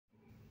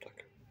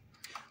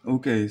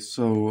Okay,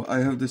 so I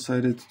have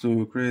decided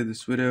to create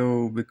this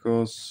video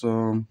because,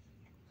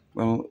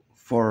 well,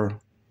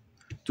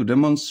 to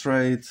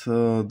demonstrate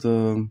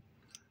the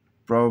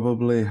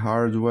probably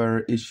hardware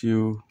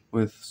issue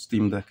with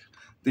Steam Deck.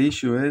 The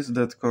issue is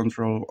that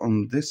controls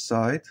on this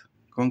side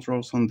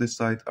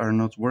are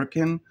not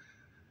working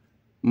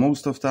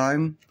most of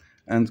time,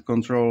 and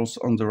controls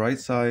on the right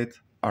side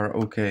are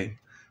okay.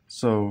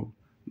 So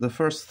the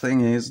first thing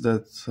is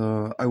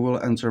that I will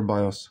enter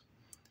BIOS.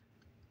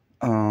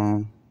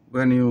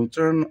 When you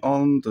turn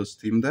on the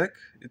Steam Deck,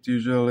 it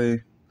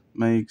usually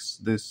makes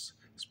this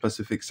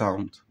specific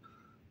sound.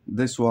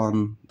 This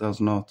one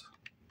does not.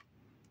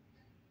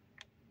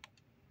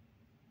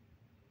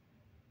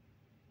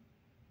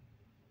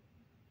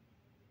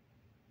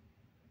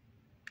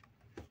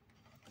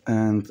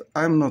 And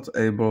I'm not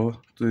able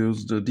to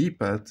use the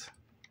D-pad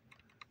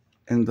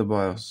in the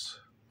BIOS.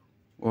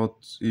 What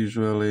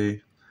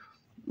usually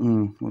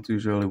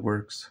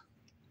works.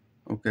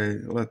 Okay,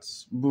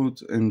 let's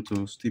boot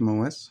into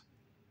SteamOS.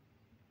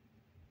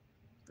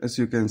 As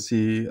you can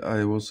see,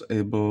 I was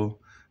able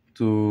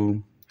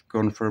to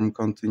confirm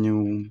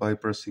continue by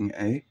pressing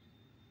A.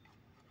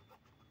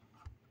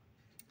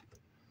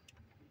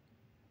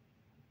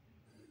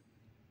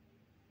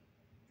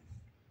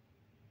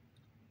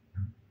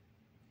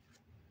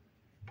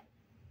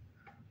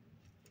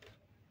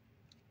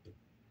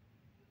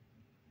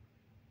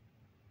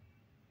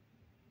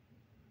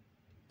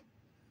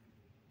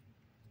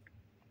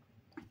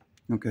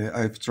 Okay,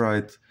 I've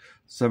tried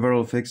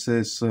several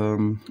fixes.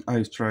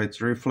 I've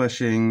tried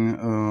refreshing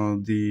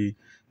the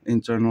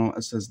internal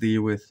SSD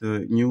with a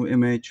new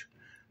image.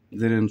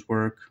 Didn't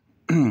work.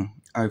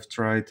 I've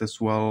tried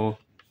as well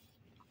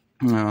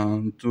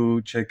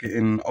to check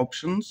in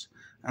options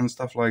and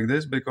stuff like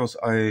this because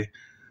I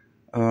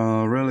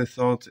really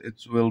thought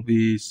it will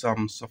be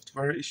some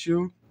software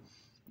issue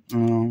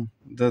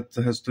that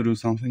has to do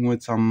something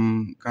with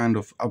some kind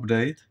of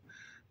update,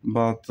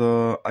 but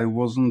I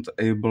wasn't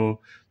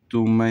able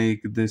to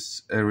make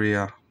this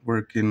area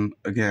working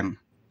again.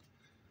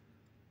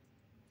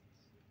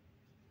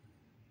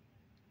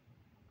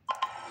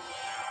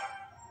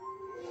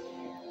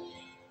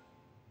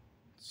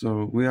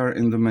 So we are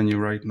in the menu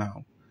right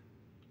now.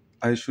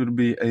 I should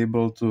be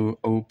able to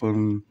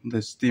open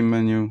the Steam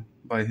menu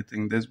by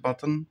hitting this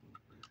button,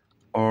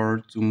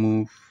 or to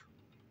move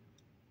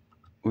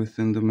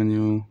within the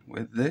menu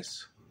with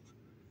this.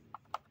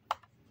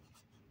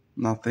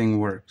 Nothing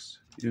works,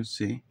 you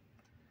see.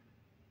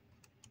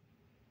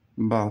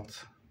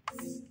 But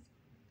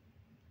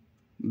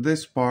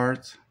this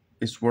part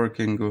is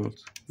working good.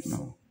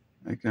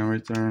 I can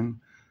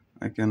return,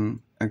 I can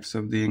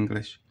accept the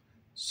English.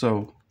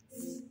 So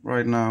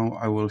right now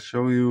I will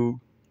show you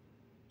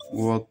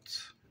what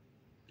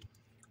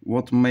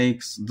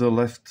makes the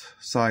left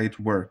side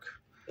work.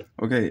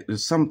 Okay,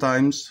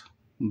 sometimes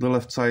the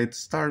left side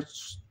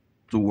starts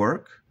to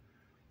work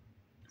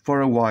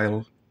for a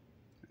while.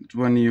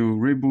 When you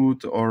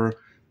reboot, or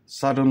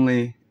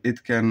suddenly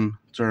it can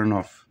turn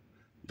off.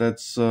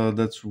 That's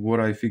what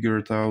I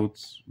figured out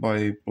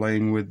by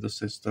playing with the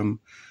system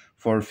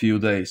for a few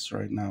days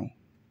right now.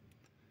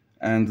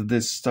 And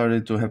this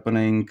started to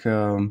happening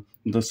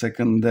the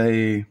second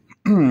day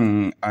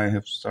I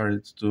have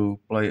started to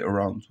play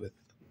around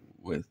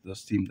with the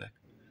Steam Deck.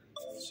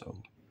 So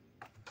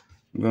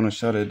I'm gonna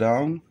shut it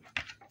down.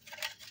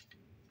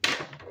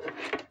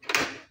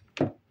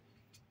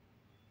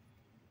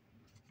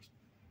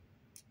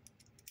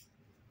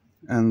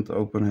 And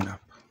open it up.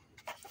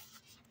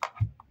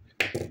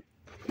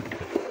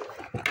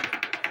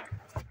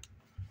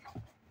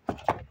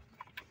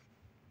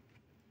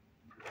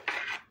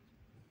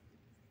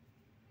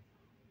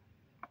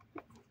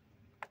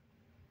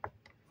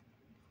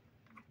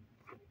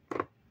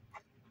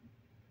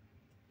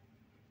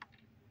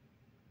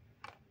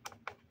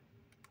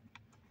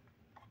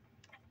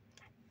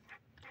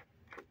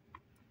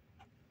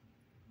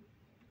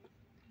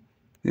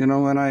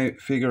 When I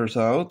figured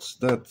out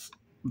that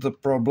the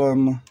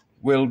problem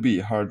will be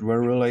hardware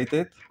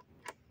related,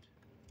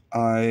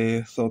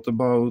 I thought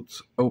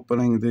about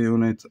opening the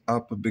unit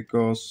up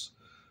because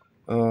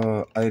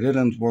I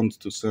didn't want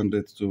to send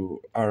it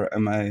to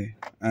RMA.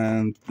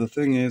 And the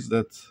thing is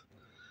that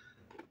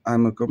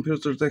I'm a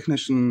computer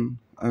technician.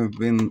 I've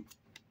been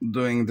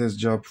doing this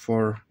job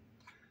for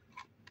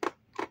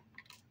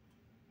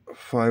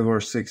 5 or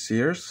 6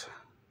 years,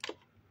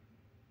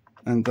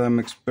 and I'm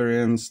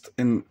experienced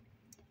in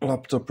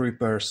laptop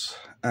repairs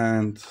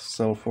and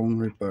cell phone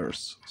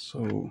repairs.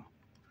 So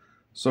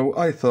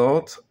I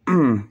thought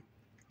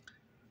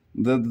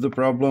that the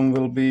problem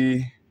will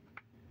be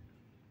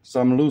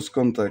some loose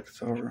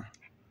contact, or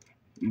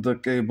the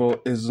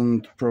cable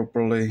isn't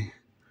properly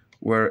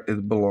where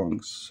it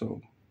belongs.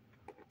 So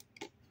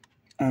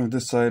I've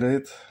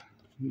decided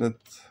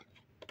that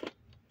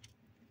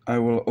I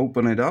will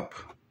open it up,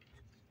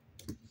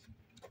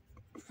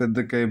 fit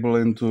the cable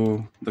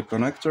into the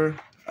connector,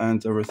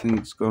 and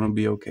everything's gonna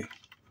be okay.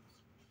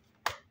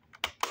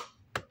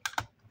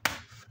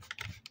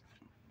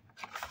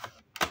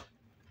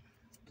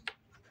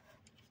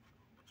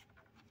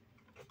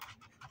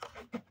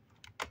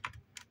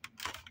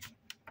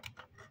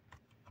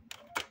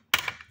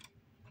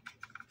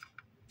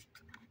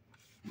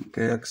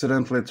 Okay, I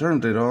accidentally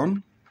turned it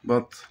on,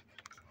 but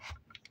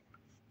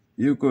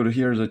you could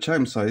hear the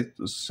chime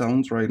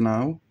sound right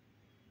now.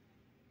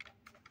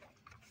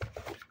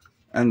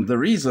 And the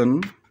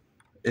reason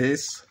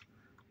is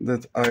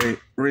that I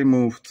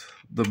removed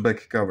the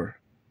back cover.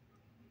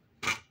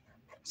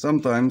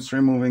 Sometimes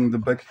removing the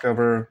back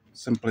cover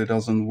simply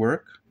doesn't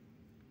work.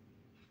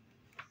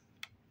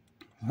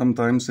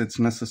 Sometimes it's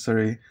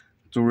necessary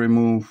to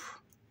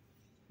remove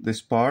this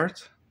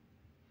part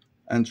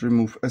and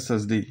remove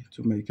SSD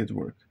to make it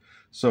work.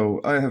 So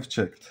I have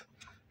checked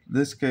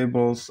these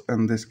cables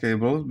and this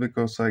cable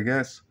because I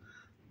guess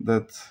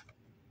that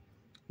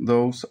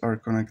those are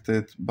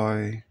connected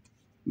by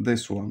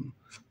this one.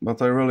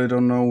 But I really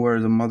don't know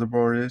where the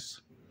motherboard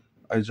is.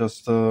 I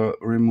just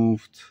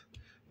removed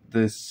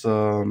this,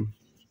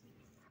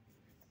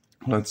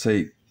 let's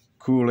say,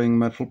 cooling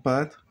metal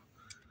pad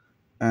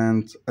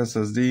and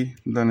SSD,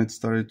 then it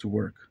started to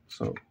work.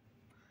 So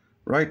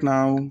right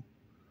now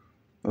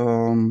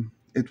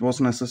it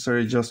was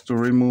necessary just to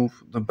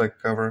remove the back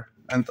cover,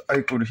 and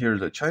I could hear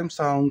the chime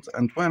sound,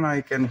 and when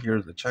I can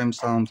hear the chime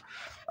sound,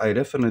 I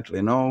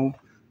definitely know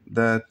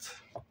that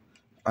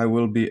I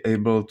will be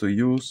able to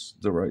use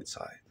the right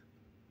side.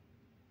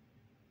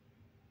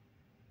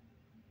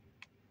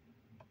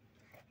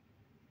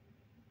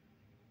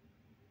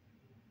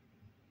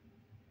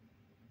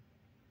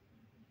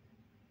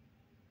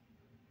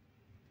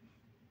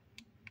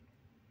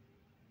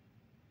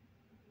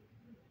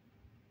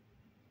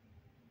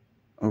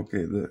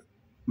 Okay,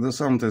 the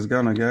sound is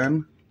gone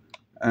again,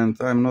 and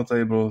I'm not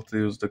able to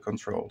use the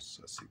controls,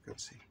 as you can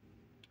see.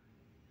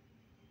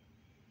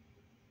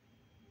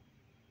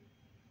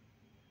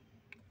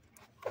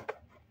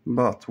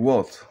 But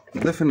what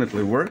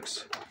definitely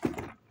works,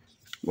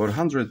 what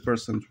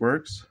 100%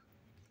 works,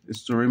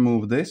 is to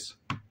remove this.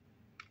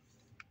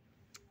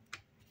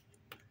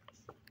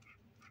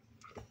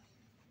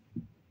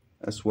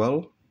 As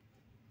well.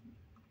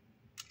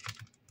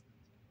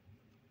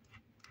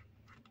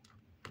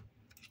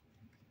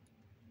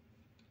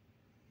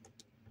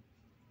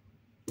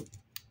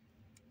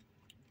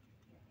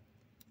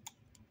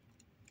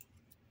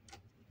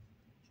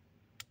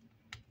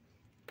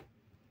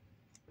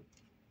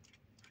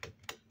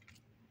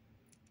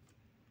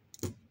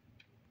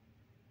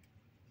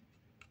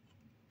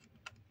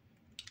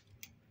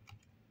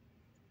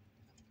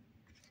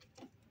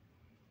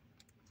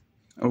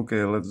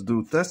 Okay, let's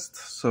do test,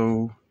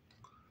 so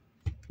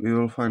we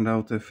will find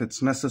out if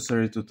it's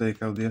necessary to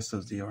take out the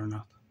SSD or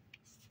not.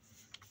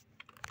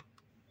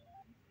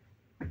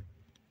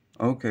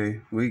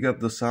 Okay, we got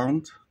the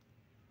sound.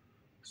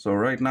 So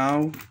right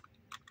now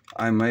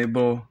I'm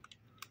able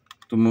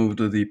to move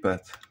the D-pad.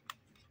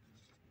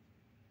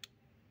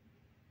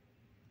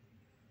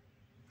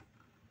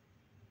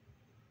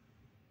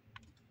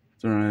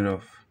 Turn it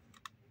off.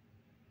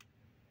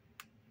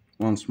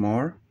 Once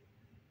more.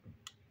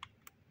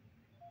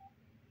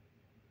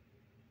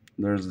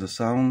 There's the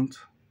sound.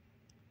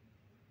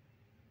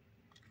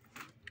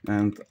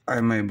 And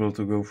I'm able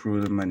to go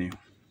through the menu.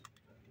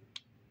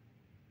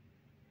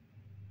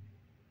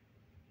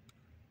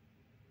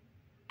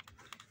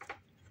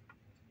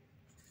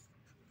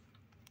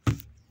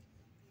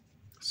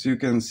 As you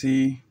can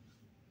see,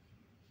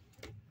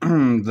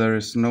 there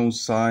is no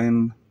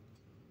sign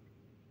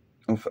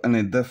of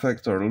any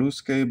defect or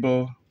loose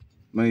cable.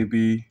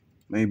 Maybe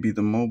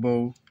the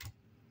MOBO.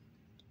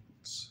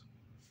 It's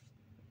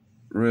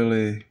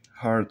really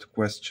hard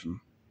question.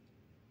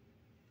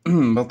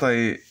 But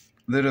I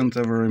didn't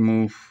ever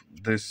remove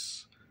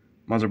this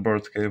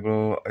motherboard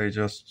cable. I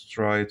just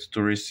tried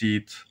to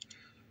reseat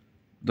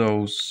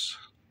those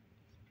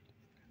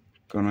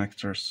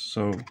connectors.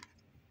 So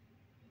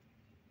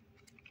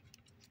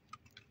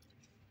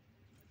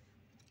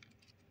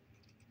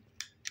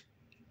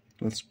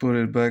let's put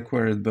it back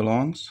where it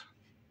belongs.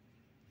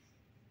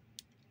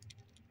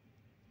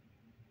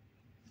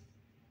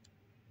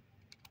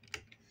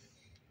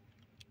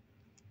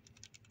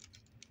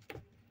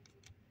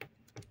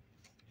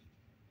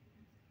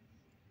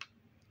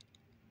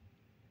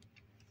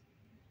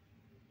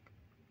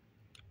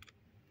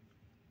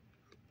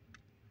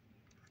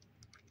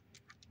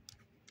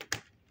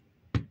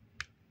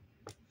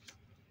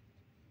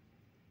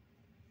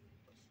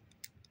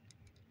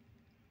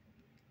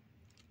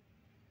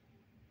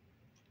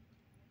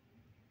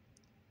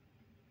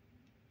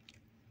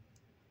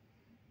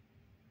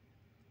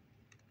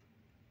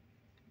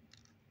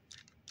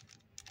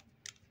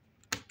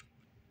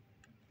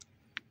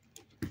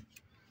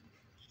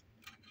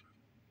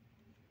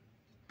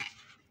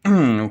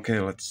 Okay,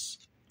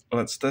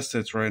 let's test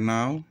it right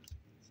now.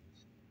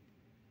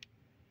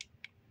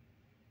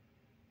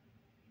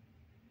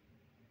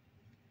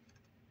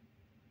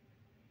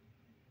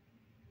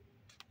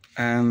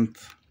 And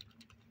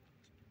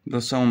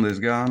the sound is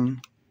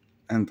gone,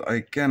 and I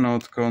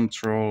cannot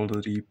control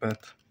the D-pad.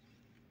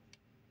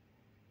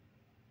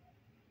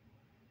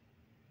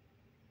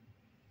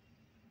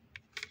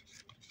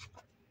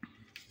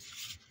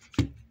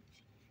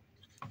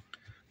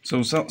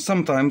 So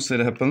sometimes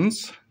it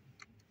happens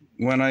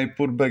when I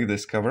put back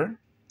this cover.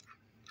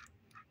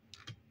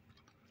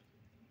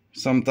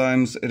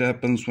 Sometimes it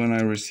happens when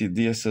I reset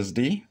the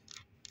SSD,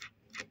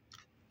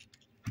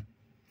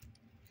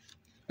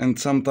 and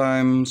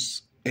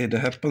sometimes it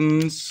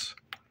happens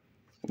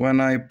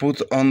when I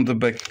put on the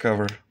back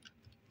cover.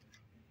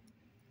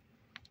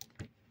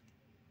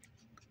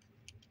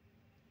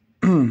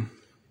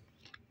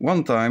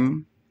 One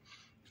time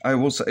I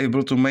was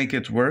able to make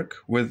it work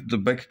with the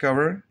back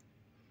cover,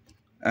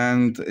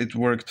 and it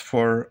worked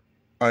for,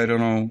 I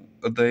don't know,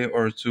 a day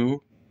or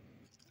two,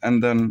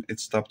 and then it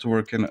stopped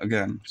working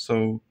again.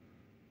 So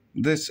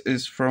this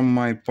is, from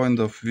my point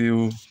of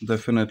view,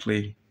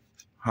 definitely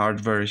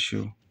hardware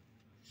issue,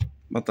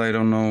 but I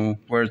don't know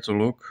where to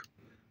look,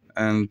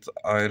 and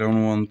I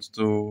don't want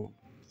to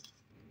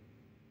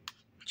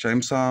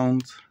change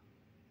sound,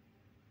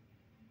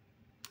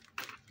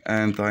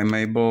 and I'm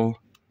able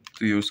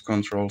to use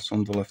controls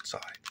on the left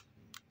side.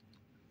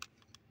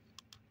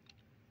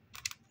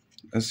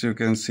 As you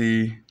can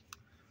see,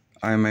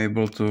 I'm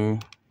able to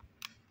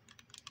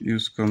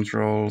use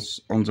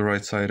controls on the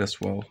right side as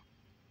well.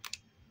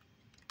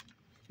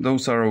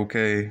 Those are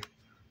okay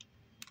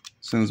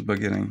since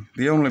beginning.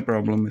 The only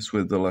problem is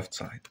with the left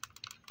side.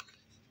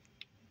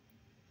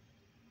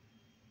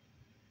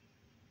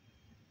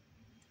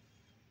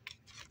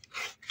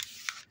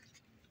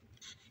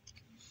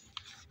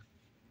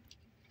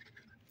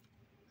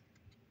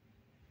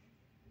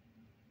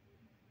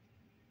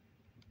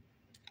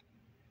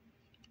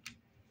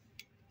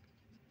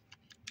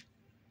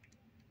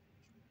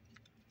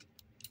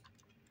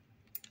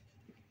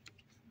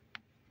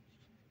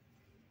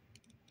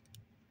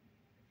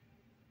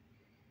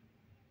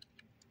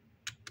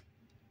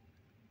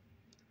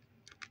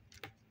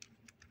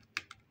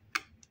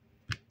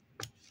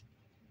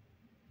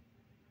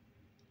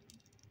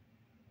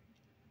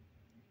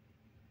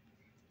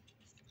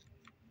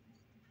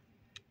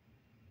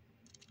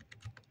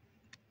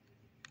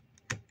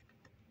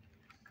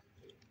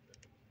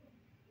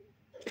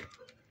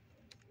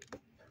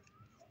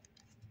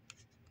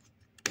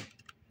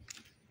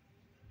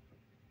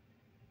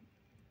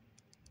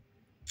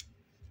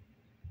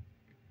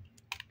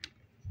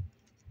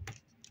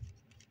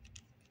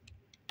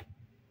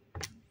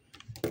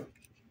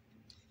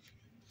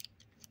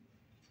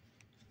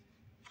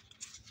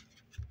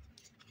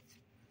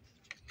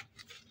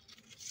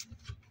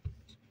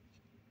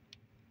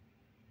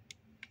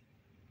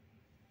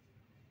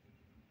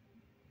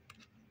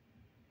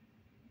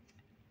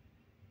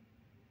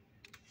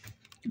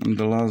 In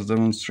the last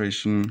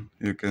demonstration,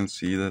 you can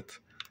see that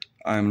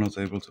I'm not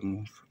able to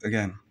move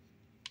again.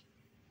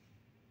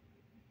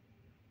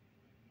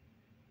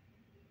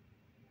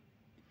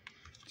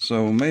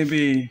 So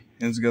maybe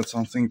it's got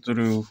something to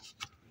do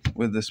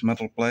with this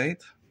metal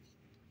plate.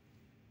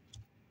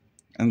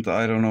 And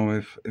I don't know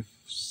if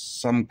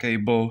some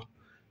cable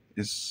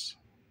is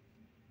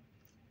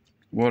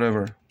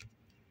whatever,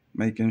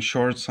 making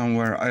short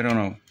somewhere, I don't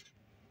know.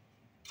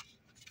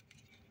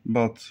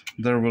 But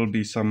there will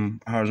be some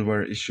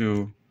hardware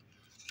issue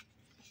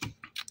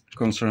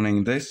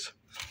concerning this,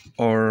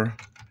 or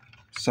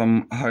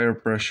some higher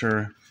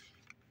pressure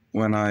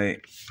when I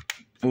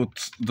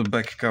put the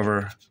back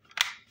cover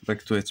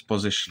back to its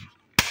position.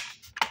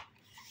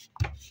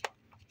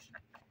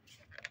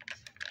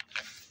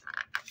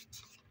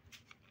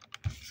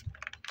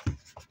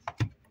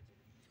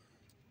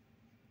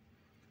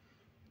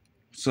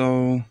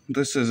 So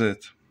this is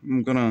it.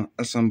 I'm gonna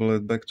assemble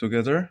it back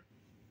together.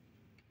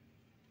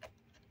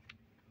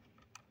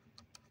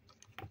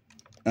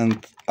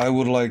 And I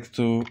would like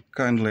to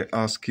kindly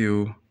ask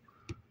you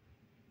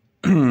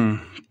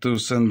to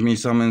send me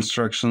some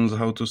instructions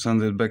how to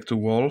send it back to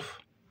Wolf,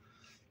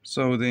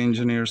 so the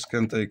engineers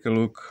can take a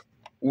look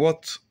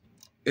what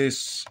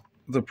is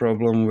the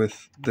problem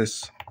with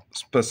this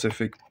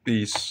specific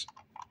piece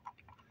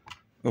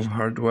of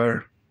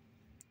hardware.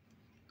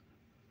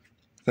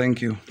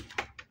 Thank you.